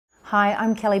Hi,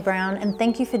 I'm Kelly Brown and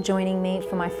thank you for joining me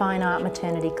for my Fine Art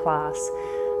Maternity class.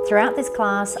 Throughout this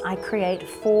class, I create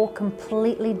 4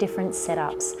 completely different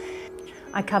setups.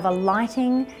 I cover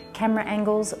lighting, camera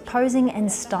angles, posing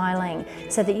and styling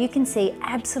so that you can see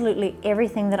absolutely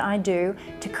everything that I do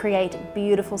to create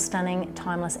beautiful, stunning,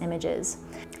 timeless images.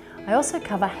 I also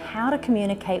cover how to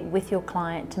communicate with your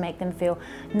client to make them feel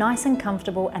nice and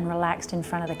comfortable and relaxed in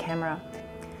front of the camera.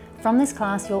 From this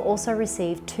class, you'll also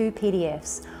receive 2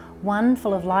 PDFs. One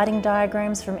full of lighting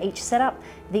diagrams from each setup,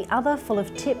 the other full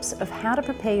of tips of how to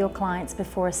prepare your clients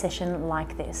before a session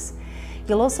like this.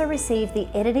 You'll also receive the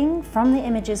editing from the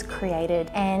images created,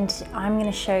 and I'm going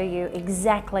to show you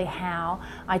exactly how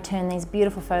I turn these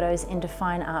beautiful photos into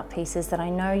fine art pieces that I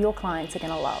know your clients are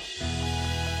going to love.